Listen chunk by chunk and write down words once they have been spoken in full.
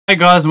Hey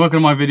guys, welcome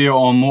to my video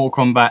on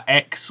Mortal Kombat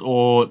X,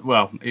 or,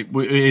 well,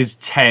 it is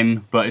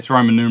 10, but it's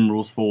Roman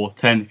numerals for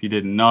 10 if you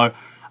didn't know.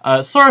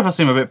 Sorry if I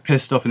seem a bit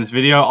pissed off in this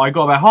video. I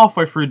got about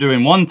halfway through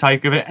doing one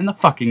take of it and the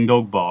fucking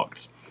dog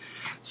barked.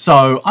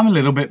 So, I'm a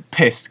little bit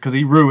pissed because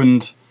he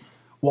ruined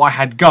what I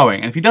had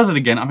going. And if he does it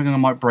again, I think I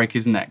might break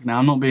his neck. Now,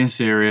 I'm not being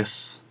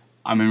serious.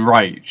 I'm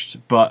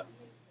enraged, but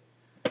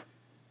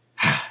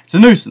it's a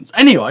nuisance.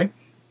 Anyway,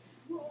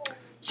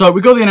 so we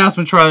got the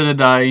announcement trailer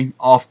today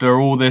after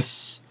all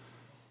this.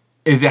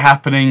 Is it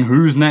happening?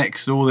 Who's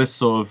next? All this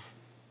sort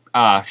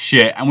of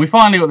shit. And we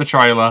finally got the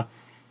trailer.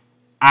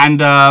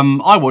 And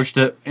I watched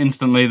it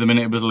instantly the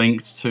minute it was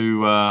linked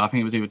to, I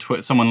think it was either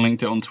Twitter, someone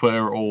linked it on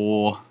Twitter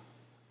or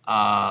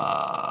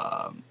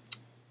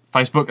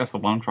Facebook. That's the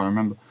one I'm trying to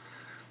remember.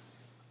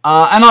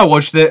 And I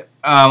watched it.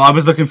 I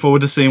was looking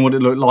forward to seeing what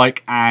it looked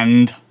like.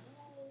 And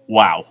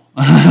wow.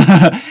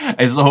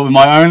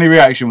 My only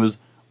reaction was,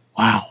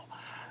 wow.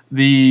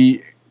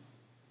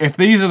 If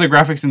these are the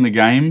graphics in the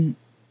game,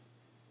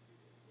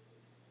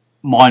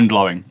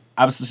 mind-blowing.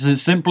 Absolutely,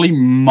 simply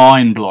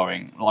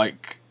mind-blowing.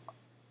 Like,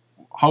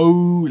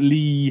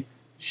 holy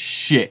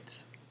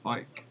shit.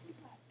 Like,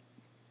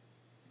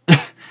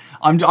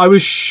 I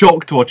was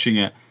shocked watching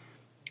it.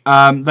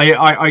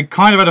 I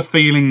kind of had a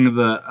feeling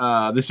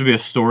that this would be a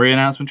story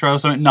announcement trailer or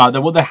something. No,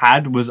 what they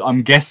had was,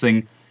 I'm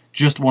guessing,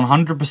 just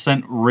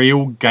 100%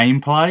 real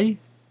gameplay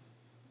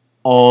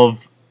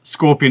of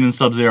Scorpion and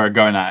Sub-Zero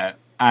going at it.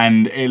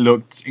 And it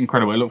looked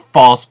incredible. It looked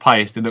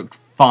fast-paced. It looked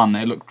fun.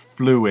 It looked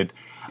fluid.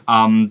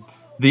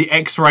 The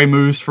X-ray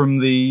moves from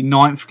the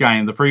 9th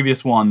game, the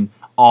previous one,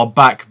 are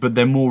back, but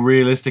they're more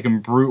realistic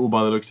and brutal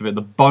by the looks of it.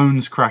 The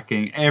bones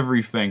cracking,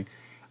 everything.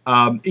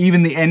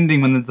 Even the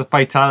ending when the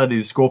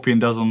fatality Scorpion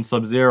does on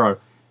Sub-Zero.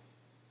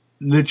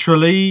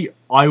 Literally,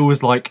 I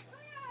was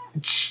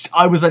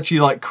actually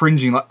like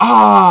cringing, like,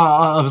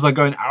 ah! I was like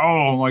going,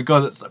 oh my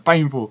god, that's so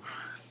painful.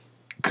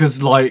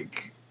 Because,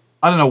 like,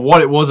 I don't know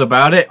what it was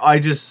about it. I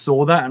just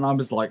saw that and I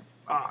was like,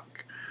 fuck.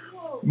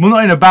 Well,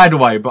 not in a bad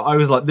way, but I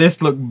was like, this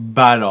looked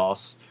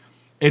badass.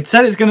 It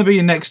said it's going to be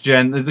in next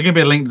gen. There's going to be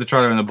a link to the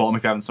trailer in the bottom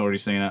if you haven't already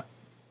seen it.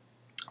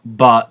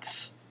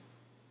 But,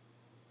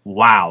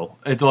 wow.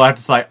 It's all I have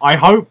to say. I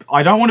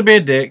don't want to be a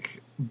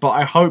dick, but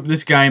I hope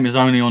this game is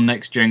only on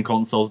next gen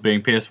consoles,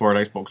 being PS4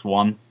 and Xbox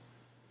One.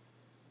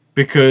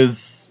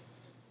 Because,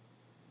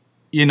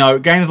 you know,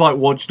 games like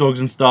Watch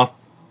Dogs and stuff,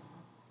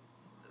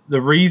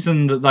 the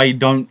reason that they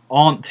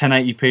aren't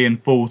 1080p in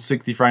full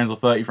 60 frames or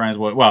 30 frames,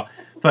 well,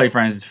 30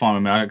 frames is fine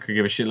with me. I could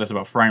give a shit less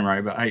about frame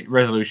rate, but hey,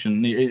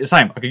 resolution, the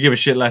same. I could give a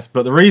shit less,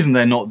 but the reason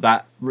they're not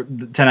that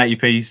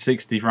 1080p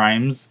 60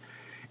 frames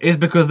is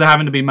because they're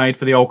having to be made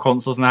for the old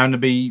consoles and they're having to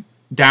be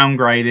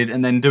downgraded,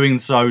 and then doing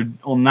so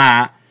on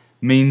that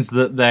means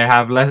that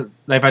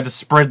they've had to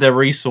spread their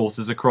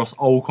resources across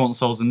old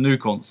consoles and new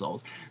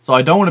consoles. So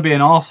I don't want to be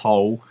an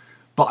asshole,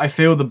 but I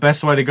feel the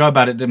best way to go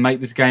about it to make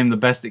this game the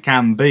best it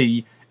can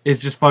be is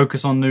just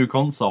focus on new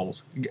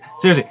consoles.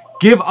 Seriously,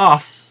 give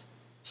us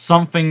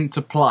something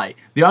to play.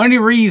 The only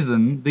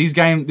reason these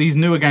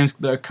newer games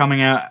that are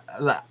coming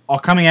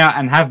out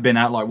and have been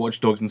out, like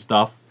Watch Dogs and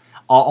stuff,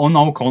 are on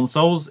old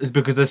consoles is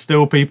because there's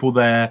still people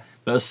there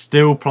that are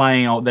still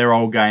playing out their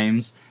old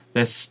games.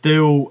 There's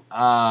still,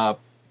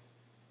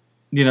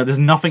 you know, there's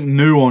nothing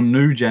new on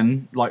new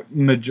gen, like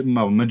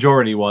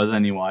majority-wise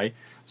anyway.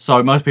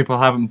 So most people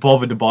haven't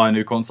bothered to buy a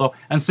new console,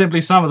 and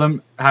simply some of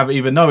them have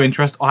either no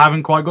interest or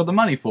haven't quite got the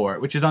money for it,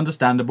 which is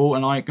understandable,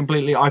 and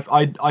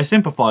I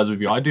sympathise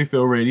with you. I do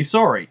feel really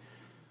sorry.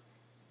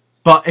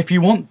 But if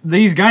you want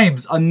these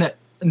games,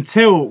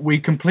 until we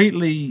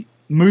completely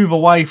move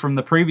away from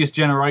the previous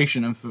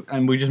generation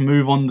and we just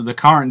move on to the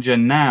current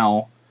gen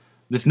now,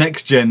 this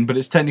next gen, but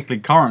it's technically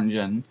current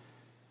gen,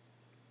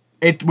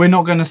 we're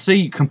not going to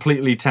see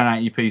completely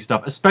 1080p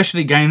stuff,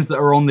 especially games that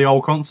are on the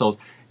old consoles.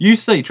 You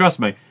see, trust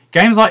me,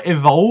 games like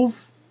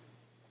Evolve,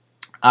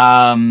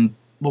 what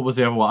was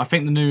the other one? I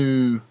think the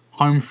new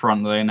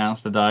Homefront that they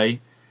announced today,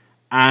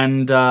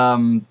 and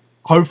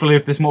hopefully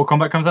if this Mortal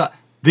Kombat comes out,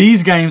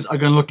 these games are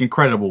going to look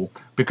incredible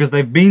because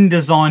they've been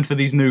designed for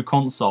these new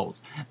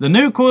consoles. The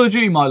new Call of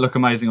Duty might look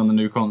amazing on the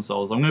new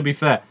consoles, I'm going to be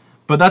fair,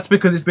 but that's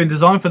because it's been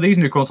designed for these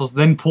new consoles,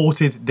 then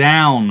ported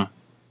down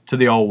to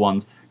the old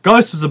ones.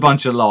 Ghost was a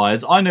bunch of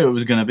lies. I knew it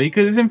was going to be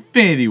because it's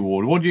Infinity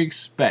Ward. What do you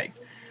expect?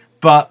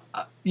 But,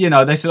 you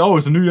know, they said, oh,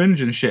 it's a new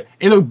engine and shit.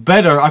 It looked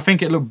better. I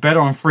think it looked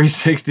better on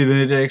 360 than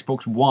it did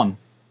Xbox One.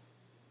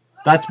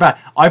 That's bad.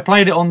 I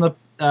played it on the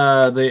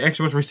Xbox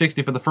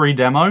 360 for the free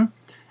demo,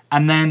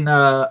 and then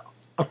a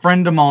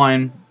friend of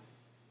mine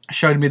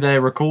showed me their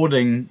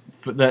recording,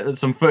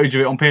 some footage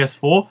of it on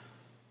PS4.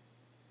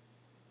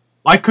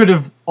 I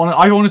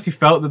honestly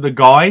felt that the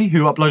guy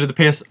who uploaded the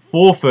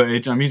PS4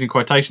 footage, I'm using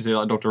quotations here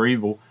like Dr.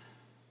 Evil,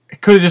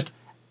 could have just,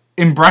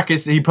 in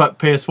brackets, he put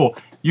PS4.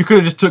 You could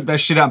have just took that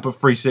shit out and put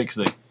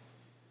 360.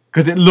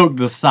 Because it looked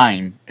the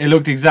same. It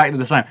looked exactly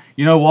the same.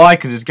 You know why?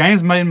 Because this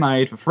game's been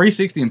made for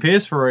 360 and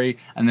PS3,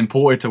 and then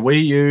ported to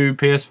Wii U,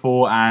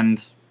 PS4,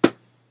 and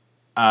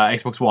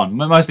Xbox One.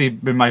 Mostly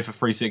been made for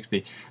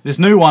 360. This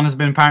new one has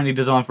been apparently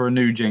designed for a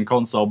new gen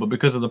console, but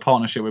because of the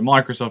partnership with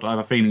Microsoft, I have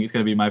a feeling it's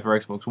going to be made for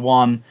Xbox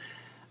One.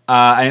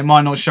 And it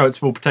might not show its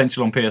full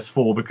potential on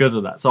PS4 because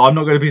of that. So I'm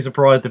not going to be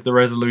surprised if the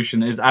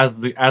resolution is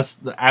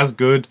as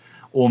good,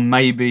 or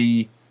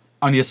maybe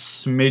only a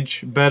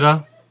smidge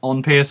better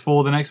on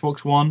PS4 than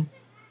Xbox One,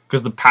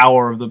 because the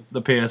power of the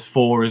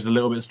PS4 is a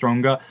little bit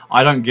stronger.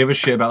 I don't give a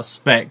shit about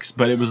specs,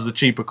 but it was the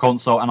cheaper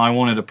console, and I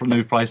wanted a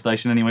new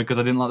PlayStation anyway because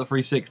I didn't like the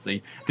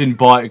 360. Didn't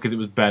buy it because it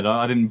was better.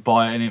 I didn't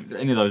buy it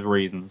any of those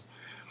reasons.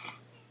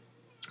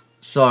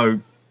 So,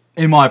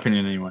 in my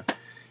opinion, anyway.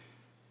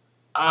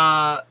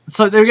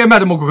 So they were getting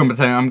back to Mortal Kombat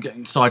 10. I'm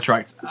getting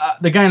sidetracked.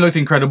 The game looked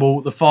incredible.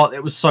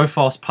 It was so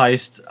fast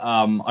paced.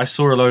 I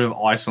saw a load of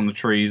ice on the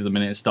trees the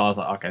minute it started. I was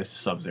like, okay, it's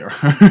Sub-Zero.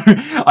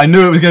 I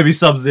knew it was going to be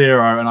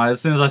Sub-Zero, and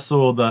as soon as I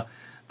saw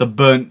the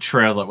burnt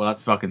tree, I was like, well,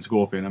 that's fucking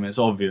Scorpion. I mean, it's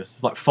obvious.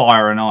 It's like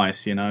fire and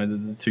ice, you know,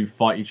 the two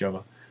fight each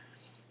other.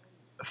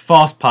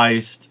 Fast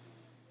paced,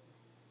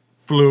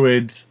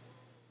 fluid.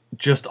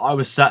 Just, I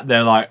was sat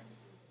there like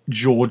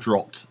jaw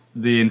dropped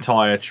the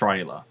entire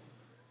trailer.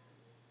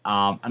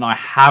 And I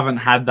haven't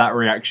had that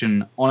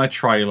reaction on a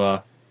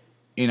trailer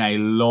in a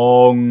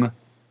long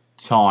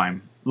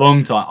time.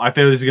 I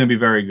feel this is going to be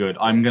very good.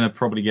 I'm going to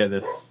probably get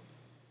this.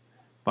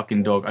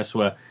 Fucking dog, I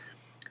swear.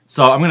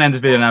 So I'm going to end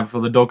this video now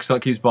before the dog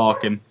keeps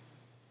barking.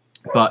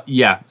 But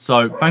yeah,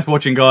 so thanks for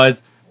watching,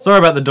 guys. Sorry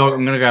about the dog.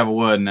 I'm going to go have a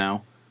word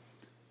now.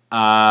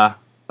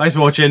 Thanks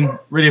for watching.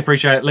 Really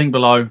appreciate it. Link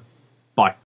below. Bye.